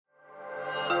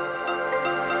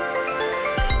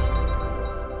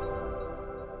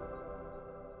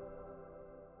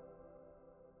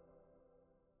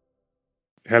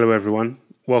Hello, everyone.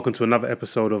 Welcome to another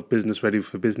episode of Business Ready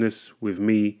for Business with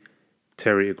me,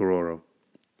 Terry Igororo.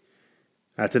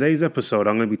 Today's episode,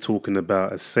 I'm going to be talking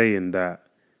about a saying that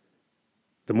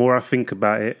the more I think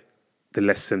about it, the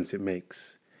less sense it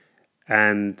makes.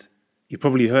 And you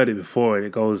probably heard it before, and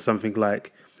it goes something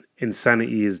like,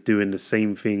 insanity is doing the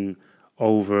same thing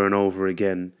over and over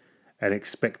again and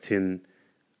expecting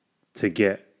to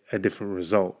get a different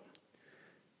result.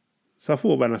 So I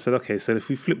thought about it and I said, okay, so if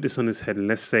we flip this on its head and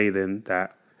let's say then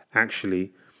that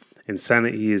actually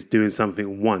insanity is doing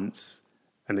something once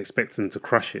and expecting to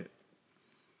crush it.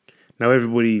 Now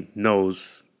everybody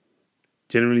knows,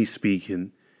 generally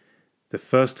speaking, the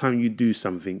first time you do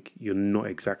something, you're not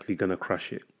exactly going to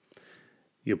crush it.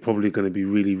 You're probably going to be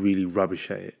really, really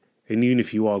rubbish at it. And even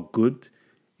if you are good,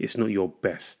 it's not your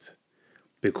best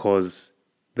because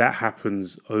that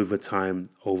happens over time,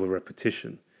 over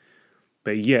repetition.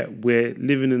 But yet we're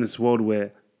living in this world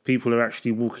where people are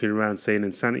actually walking around saying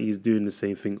insanity is doing the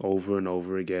same thing over and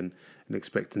over again and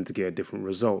expecting to get a different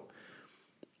result.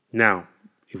 Now,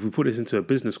 if we put this into a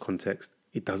business context,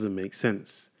 it doesn't make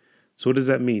sense. So what does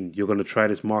that mean? You're going to try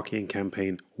this marketing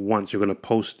campaign once. You're going to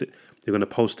post it. You're going to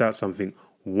post out something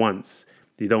once.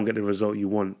 You don't get the result you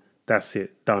want. That's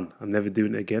it. Done. I'm never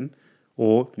doing it again.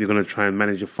 Or you're going to try and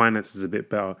manage your finances a bit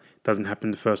better. It doesn't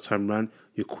happen the first time around.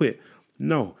 You quit.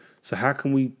 No. So how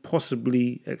can we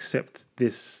possibly accept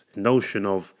this notion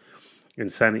of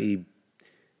insanity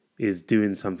is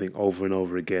doing something over and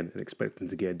over again and expecting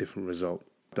to get a different result?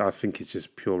 I think it's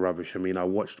just pure rubbish. I mean, I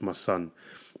watched my son.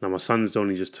 Now, my son's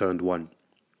only just turned one.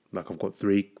 Like, I've got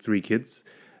three kids.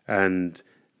 And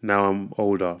now I'm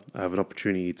older. I have an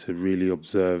opportunity to really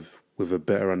observe with a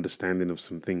better understanding of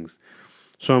some things.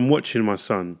 So I'm watching my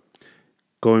son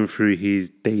going through his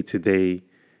day-to-day,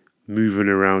 moving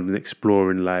around and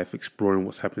exploring life, exploring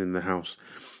what's happening in the house.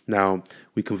 Now,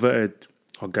 we converted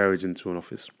our garage into an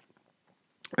office.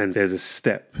 And there's a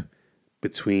step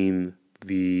between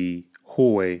the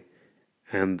hallway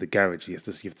and the garage. You have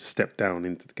to step down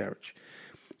into the garage.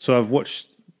 So I've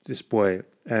watched this boy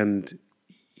and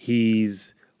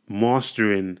he's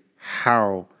mastering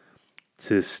how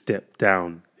to step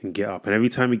down and get up. And every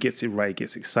time he gets it right, he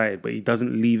gets excited, but he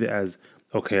doesn't leave it as,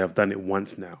 okay, I've done it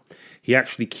once now. He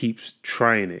actually keeps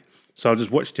trying it. So I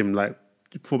just watched him like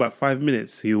for about 5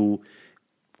 minutes. He'll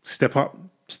step up,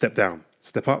 step down,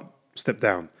 step up, step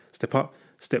down, step up,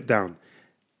 step down.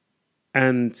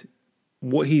 And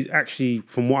what he's actually,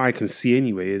 from what I can see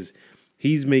anyway, is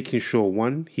he's making sure,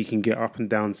 one, he can get up and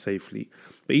down safely.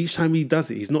 But each time he does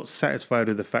it, he's not satisfied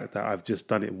with the fact that I've just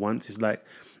done it once. He's like,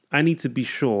 I need to be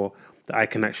sure that I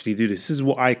can actually do this. This is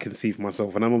what I can see for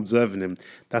myself. And I'm observing him.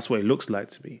 That's what it looks like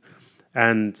to me.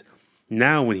 And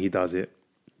now when he does it,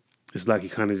 it's like he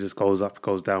kind of just goes up,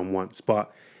 goes down once.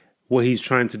 But what he's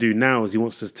trying to do now is he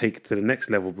wants to take it to the next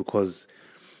level because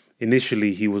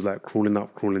initially he was like crawling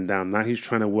up, crawling down. Now he's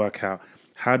trying to work out,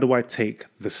 how do I take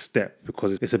the step?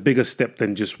 Because it's a bigger step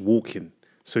than just walking.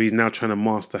 So he's now trying to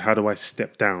master, how do I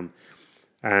step down?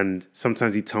 And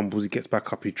sometimes he tumbles, he gets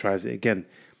back up, he tries it again.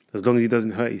 As long as he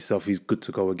doesn't hurt himself, he's good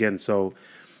to go again. So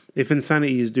if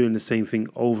insanity is doing the same thing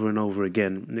over and over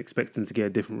again and expecting to get a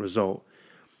different result,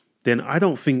 then I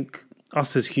don't think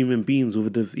us as human beings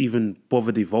would have even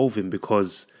bothered evolving,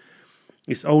 because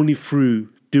it's only through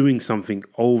doing something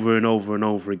over and over and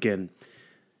over again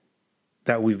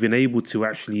that we've been able to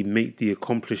actually make the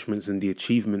accomplishments and the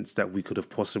achievements that we could have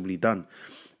possibly done.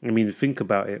 I mean, think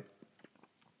about it.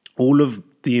 All of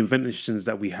the inventions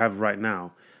that we have right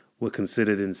now were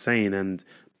considered insane and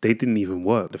they didn't even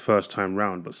work the first time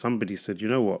round. But somebody said, you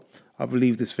know what? I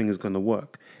believe this thing is going to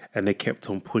work. And they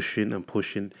kept on pushing and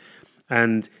pushing.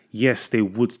 And yes, they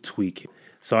would tweak it.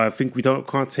 So I think we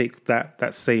can't take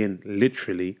that saying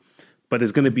literally, but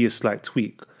there's going to be a slight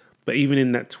tweak. But even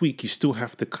in that tweak, you still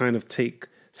have to kind of take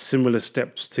similar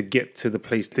steps to get to the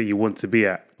place that you want to be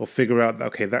at, or figure out that,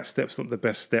 okay, that step's not the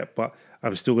best step, but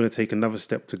I'm still going to take another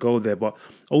step to go there. But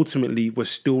ultimately, we're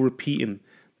still repeating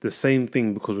the same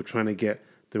thing because we're trying to get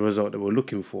the result that we're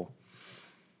looking for.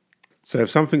 So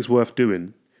if something's worth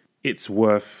doing, it's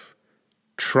worth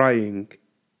trying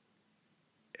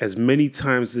as many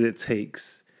times as it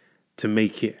takes to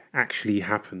make it actually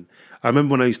happen. I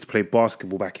remember when I used to play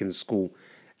basketball back in school,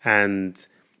 and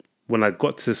when I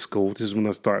got to school, this is when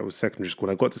I started with secondary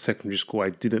school. I got to secondary school, I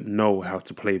didn't know how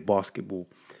to play basketball.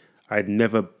 I'd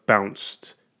never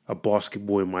bounced a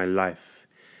basketball in my life.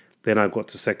 Then I got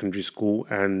to secondary school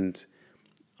and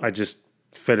I just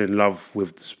fell in love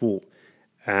with the sport.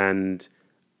 And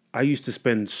I used to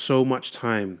spend so much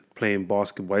time playing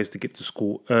basketball. I used to get to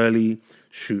school early,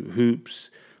 shoot hoops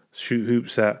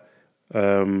at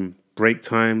break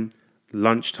time,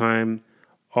 lunchtime,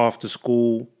 after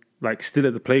school, like still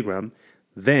at the playground,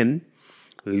 then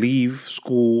leave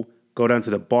school, go down to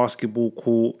the basketball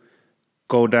court,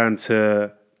 go down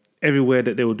to everywhere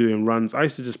that they were doing runs. I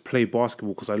used to just play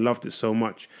basketball because I loved it so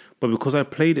much. But because I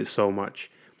played it so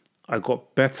much, I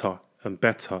got better and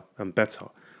better and better.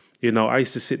 I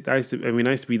used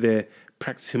to be there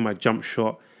practicing my jump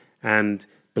shot, and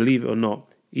believe it or not,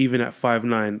 even at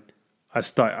 5'9",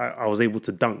 I was able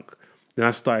to dunk. Then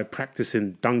I started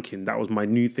practicing dunking. That was my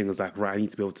new thing. I was like, right, I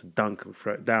need to be able to dunk and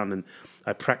throw it down. And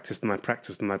I practiced and I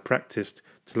practiced and I practiced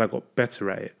till I got better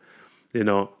at it. Then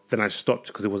I stopped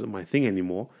because it wasn't my thing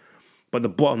anymore. But the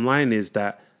bottom line is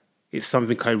that it's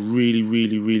something I really,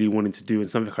 really, really wanted to do and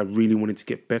something I really wanted to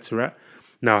get better at.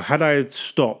 Now, had I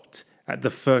stopped at the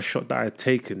first shot that I had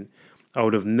taken, I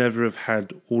would have never have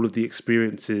had all of the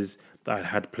experiences that I'd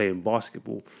had playing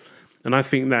basketball. And I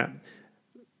think that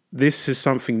this is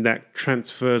something that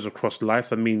transfers across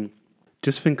life. I mean,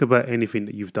 just think about anything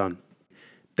that you've done,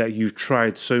 that you've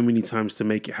tried so many times to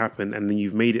make it happen, and then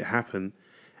you've made it happen,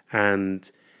 and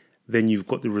then you've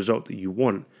got the result that you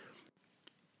want.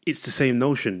 It's the same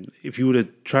notion. If you would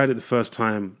have tried it the first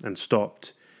time and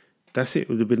stopped, that's it. It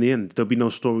would have been the end. There'll be no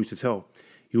story to tell.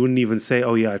 You wouldn't even say,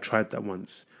 oh yeah, I tried that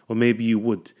once. Or maybe you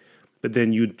would. But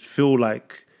then you'd feel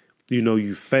like,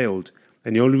 you failed.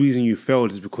 And the only reason you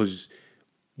failed is because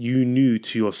you knew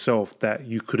to yourself that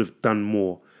you could have done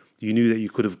more. You knew that you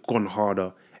could have gone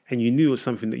harder. And you knew it was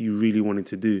something that you really wanted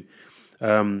to do.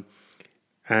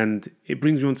 And it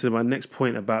brings me on to my next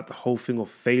point about the whole thing of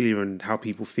failure and how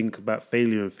people think about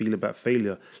failure and feel about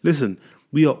failure. Listen,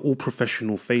 we are all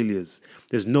professional failures.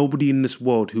 There's nobody in this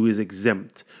world who is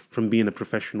exempt from being a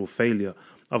professional failure.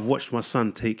 I've watched my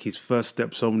son take his first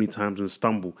step so many times and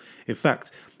stumble. In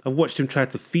fact, I've watched him try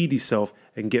to feed himself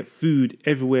and get food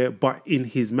everywhere but in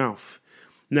his mouth.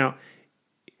 Now,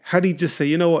 had he just say,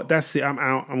 you know what, that's it, I'm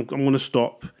out, I'm going to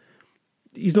stop,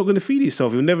 he's not going to feed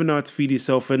himself. He'll never know how to feed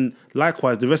himself. And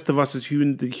likewise, the rest of us as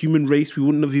the human race, we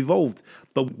wouldn't have evolved.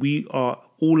 But we are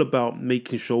all about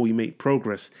making sure we make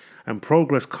progress. And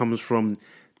progress comes from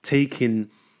taking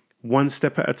one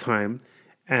step at a time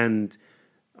and,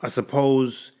 I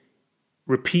suppose,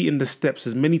 repeating the steps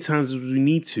as many times as we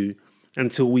need to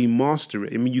until we master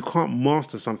it. I mean, you can't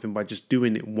master something by just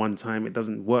doing it one time. It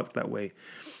doesn't work that way.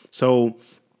 So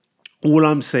all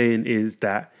I'm saying is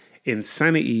that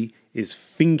insanity is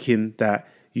thinking that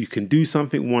you can do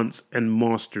something once and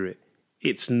master it.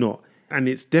 It's not. And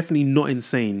it's definitely not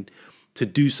insane to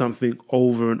do something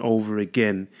over and over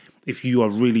again if you are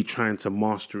really trying to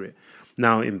master it.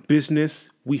 Now, in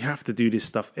business, we have to do this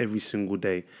stuff every single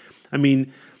day. I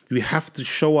mean, we have to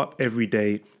show up every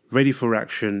day, ready for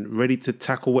action, ready to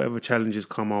tackle whatever challenges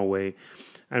come our way,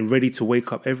 and ready to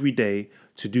wake up every day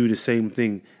to do the same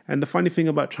thing. And the funny thing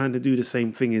about trying to do the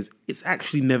same thing is it's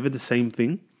actually never the same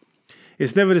thing.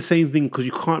 It's never the same thing because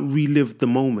you can't relive the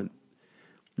moment.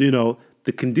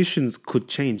 The conditions could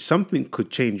change. Something could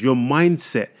change. Your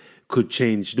mindset could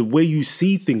change. The way you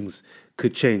see things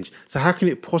could change. So how can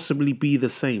it possibly be the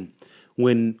same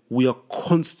when we are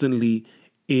constantly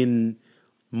in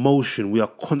motion? We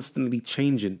are constantly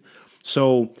changing.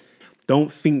 So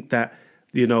don't think that,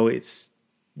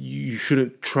 you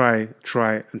shouldn't try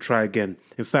again.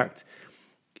 In fact,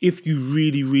 if you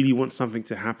really, really want something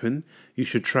to happen, you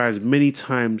should try as many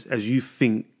times as you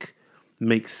think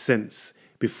makes sense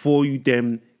before you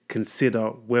then consider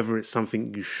whether it's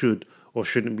something you should or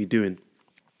shouldn't be doing.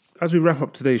 As we wrap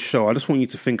up today's show, I just want you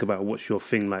to think about what's your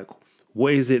thing like.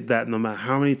 What is it that no matter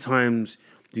how many times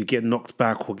you get knocked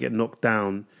back or get knocked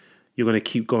down, you're going to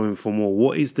keep going for more?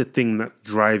 What is the thing that's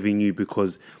driving you?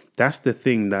 Because that's the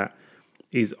thing that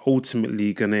is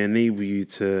ultimately going to enable you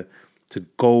to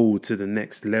go to the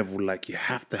next level. Like, you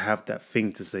have to have that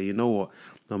thing to say, you know what,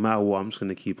 no matter what, I'm just going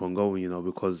to keep on going,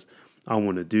 because I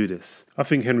want to do this. I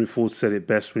think Henry Ford said it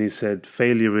best when he said,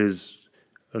 failure is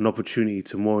an opportunity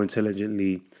to more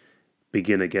intelligently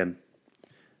begin again.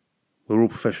 We're all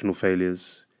professional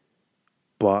failures,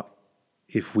 but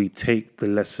if we take the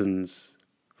lessons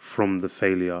from the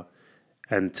failure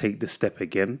and take the step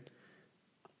again,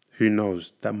 who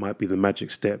knows, that might be the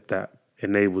magic step that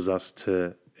enables us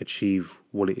to achieve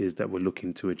what it is that we're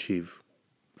looking to achieve.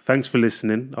 Thanks for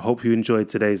listening. I hope you enjoyed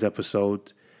today's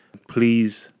episode.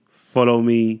 Please follow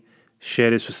me, share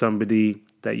this with somebody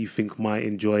that you think might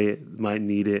enjoy it, might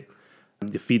need it.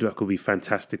 The feedback will be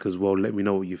fantastic as well. Let me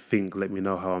know what you think. Let me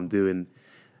know how I'm doing.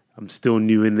 I'm still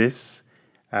new in this.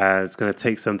 It's going to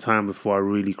take some time before I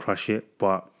really crush it,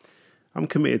 but I'm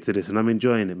committed to this and I'm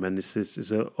enjoying it, man. It's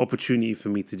an opportunity for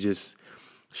me to just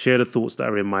share the thoughts that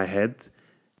are in my head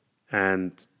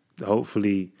and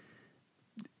hopefully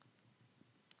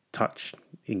touch,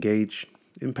 engage,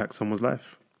 impact someone's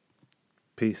life.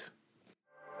 Peace.